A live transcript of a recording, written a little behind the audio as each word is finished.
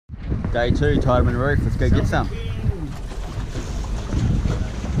Day 2, Tydeman Reef. Let's go get some.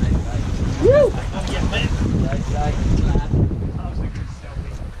 Woo!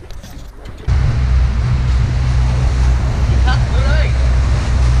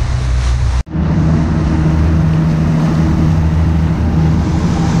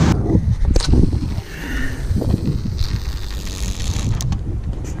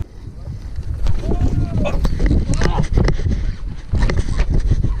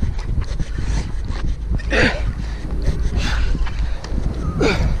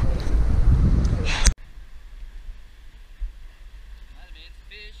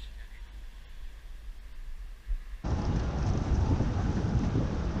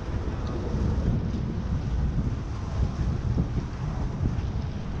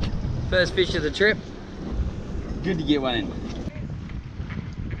 First fish of the trip. Good to get one in.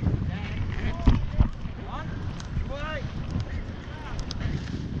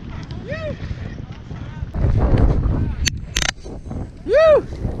 Woo!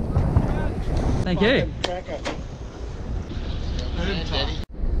 Thank you.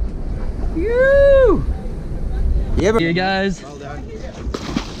 Woo! Yeah, you guys. Well done.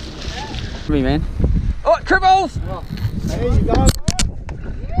 Me, man. Oh, triples! There you go.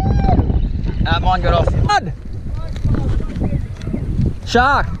 Mine got off. Mud!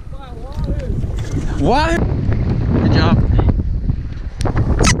 Shark! What? Good job.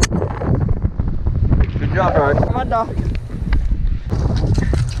 Good job, bro. Come under.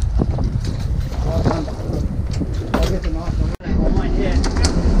 Well done. I'll get the knife on it. Oh, mate, yeah.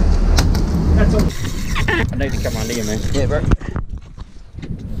 That's all. I need to come under you, man. Yeah, bro.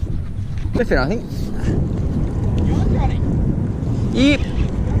 Lift it, I think. You want running? Yep.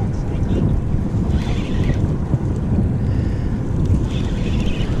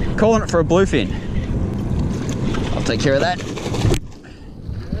 Calling it for a bluefin. I'll take care of that.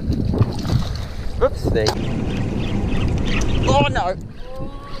 Oops, there. Oh no!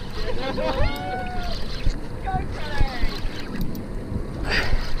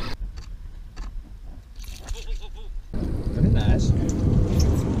 Very nice.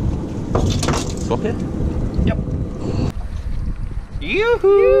 Socket? Yep.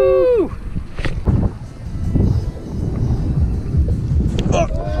 Yoo-hoo! Oh.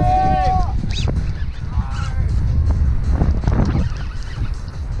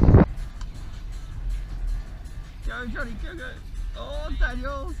 Go, Johnny, go, go. Oh,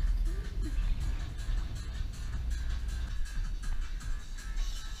 Daniel.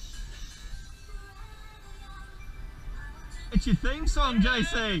 It's your theme song,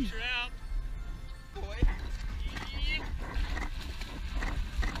 JC.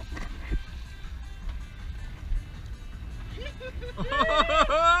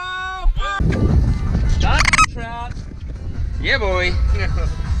 Done, trout. Yeah, boy.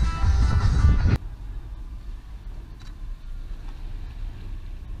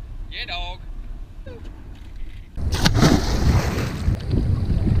 Yeah, dog.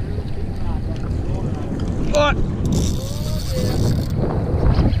 What?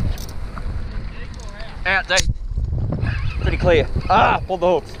 Out, deep. Pretty clear. Ah, pull the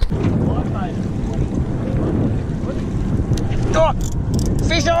hooks. Oh,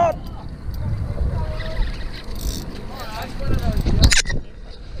 fish on!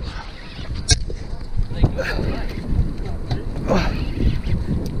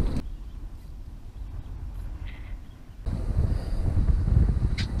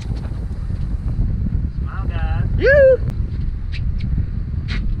 Smile, guys. You.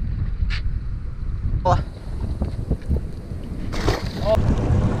 Oh.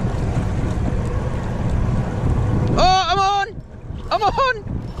 Oh, I'm on! I'm on!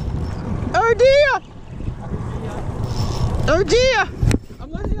 Oh dear! Oh dear!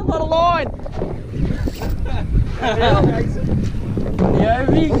 I'm losing a lot of line. Yeah,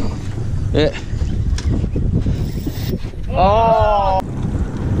 big. Yeah. Oh.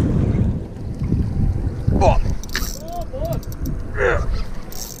 Oh.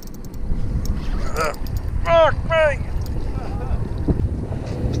 Fuck me!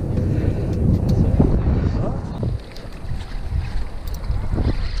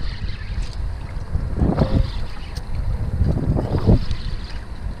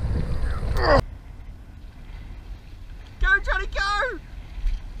 Go, Johnny, go!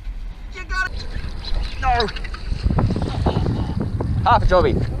 You got it! No! Half a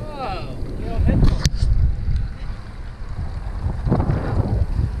jobby. Oh, your headphones.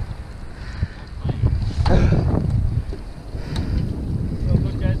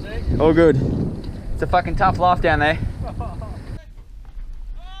 All good. It's a fucking tough life down there.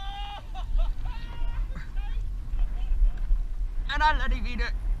 And I let him eat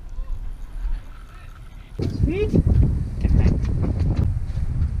it. Sweet.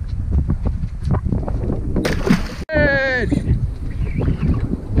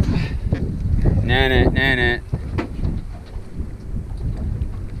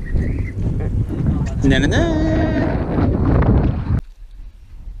 Na.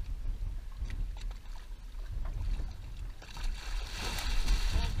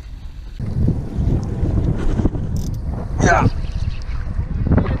 Yeah.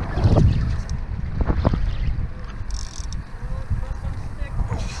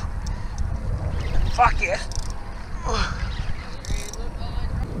 Fuck yes.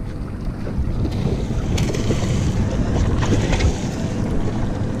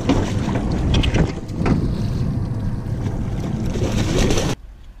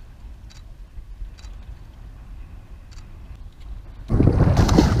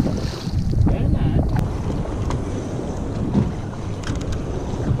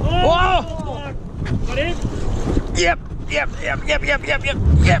 Yep.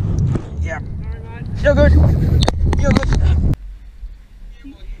 You're good. You're good.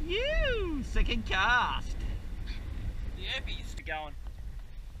 You second cast. The Epi's going.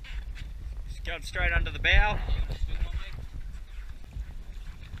 Just going straight under the bow.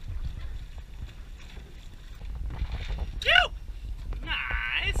 You.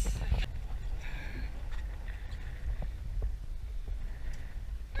 Nice.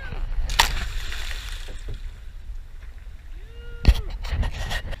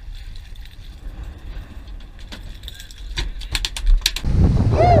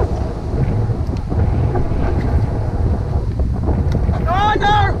 Oh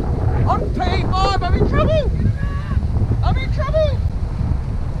no! On P5, I'm in trouble! I'm in trouble!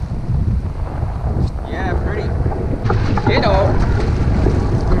 Yeah, pretty. Get off.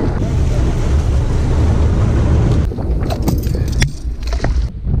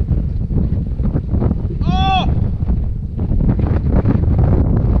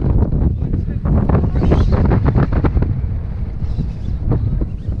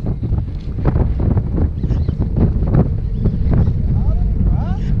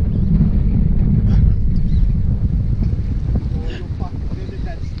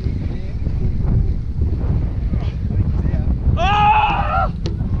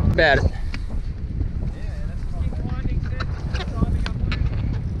 About it.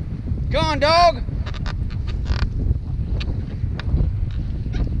 Go on, dog.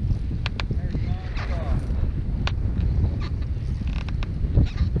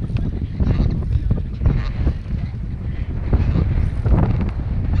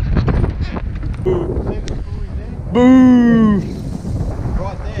 Boo!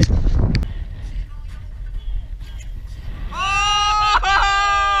 Right there.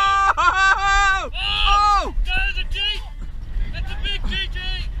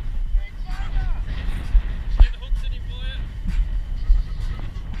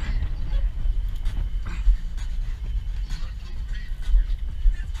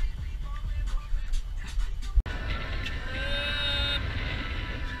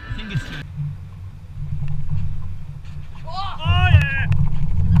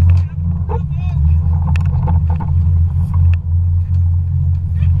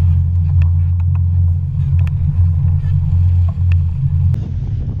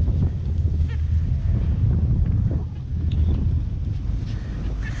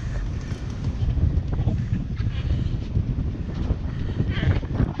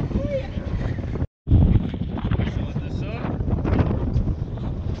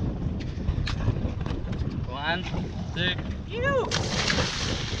 One, two, you.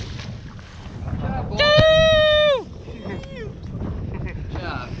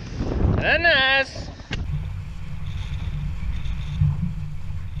 Very nice.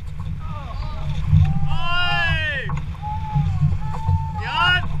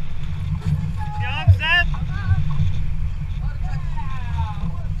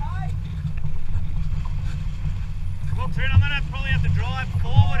 I'm gonna probably have to drive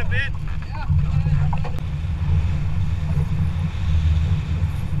forward a bit.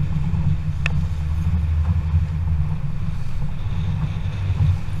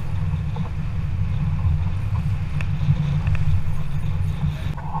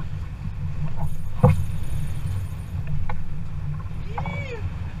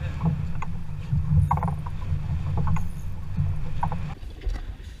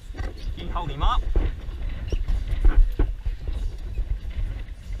 Can you hold him up?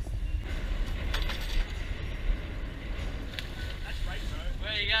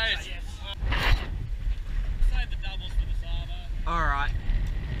 There he goes. Save the doubles for the Savo. Alright.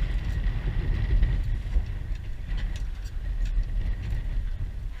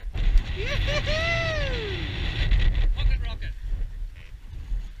 Yoo-hoo-hoo!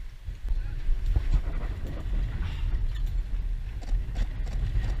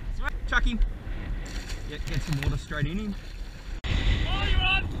 straight in him. Oh, you're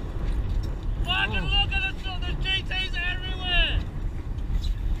on! Fucking look at it, the GTs everywhere!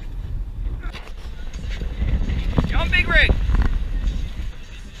 You're on big rig!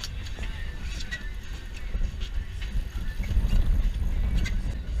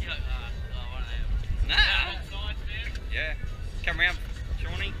 Nah! Yeah. Come around,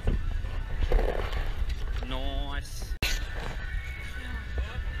 Shawnee. Nice.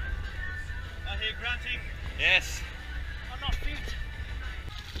 I hear grunting. Yes. I'm not fit.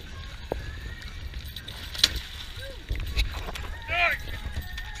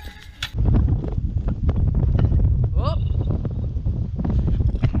 Oh.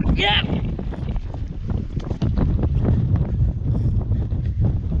 Yeah.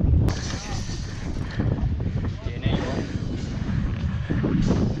 Yeah, now you're on.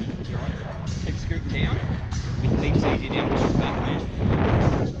 You're on. Keep scoop down. It leaps easy down to the back, man.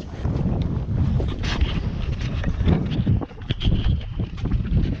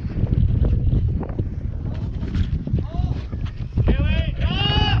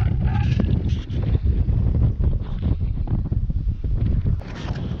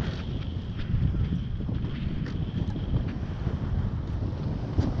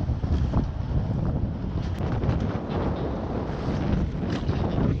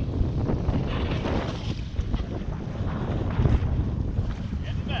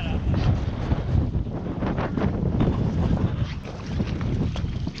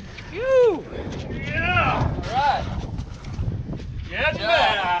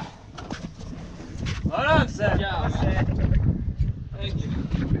 Well done, Sam. Yeah, man. Thank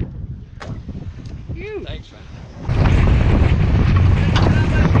you. Thanks, man.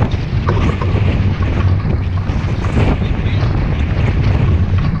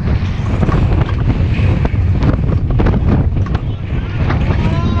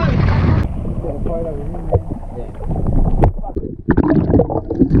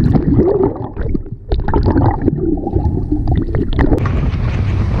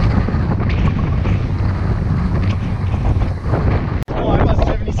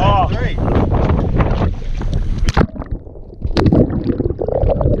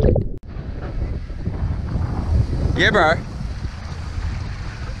 Yeah, bro.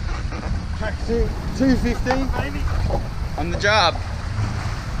 Tracksuit 215, baby. On the job.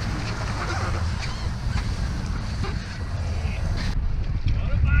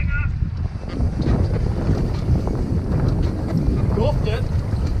 Golfed it.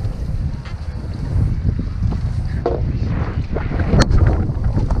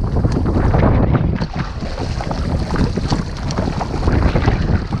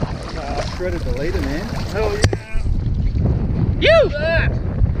 Shredded the leader, man. Hell yeah. You!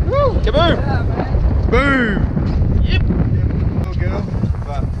 Woo! Kaboom! Yeah, Boom! Yep. Little girl,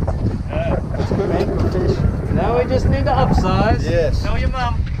 but that's good, man. Good fish. Now we just need to upsize. Yes. Tell your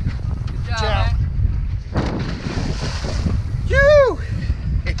mum. Good Ciao. You!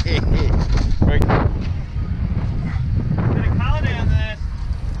 Bit of colour down there.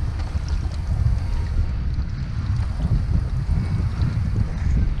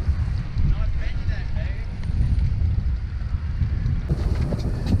 Nice bench there, baby.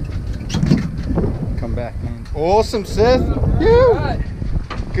 Come back, man. Awesome, Seth. You.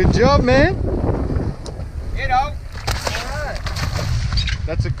 Good job, man. You know.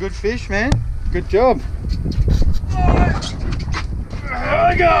 That's a good fish, man. Good job. There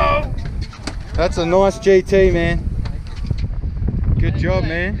we go. That's a nice GT, man. Good job,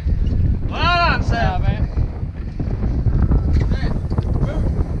 man. Well done, Sam.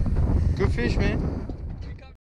 Good fish, man.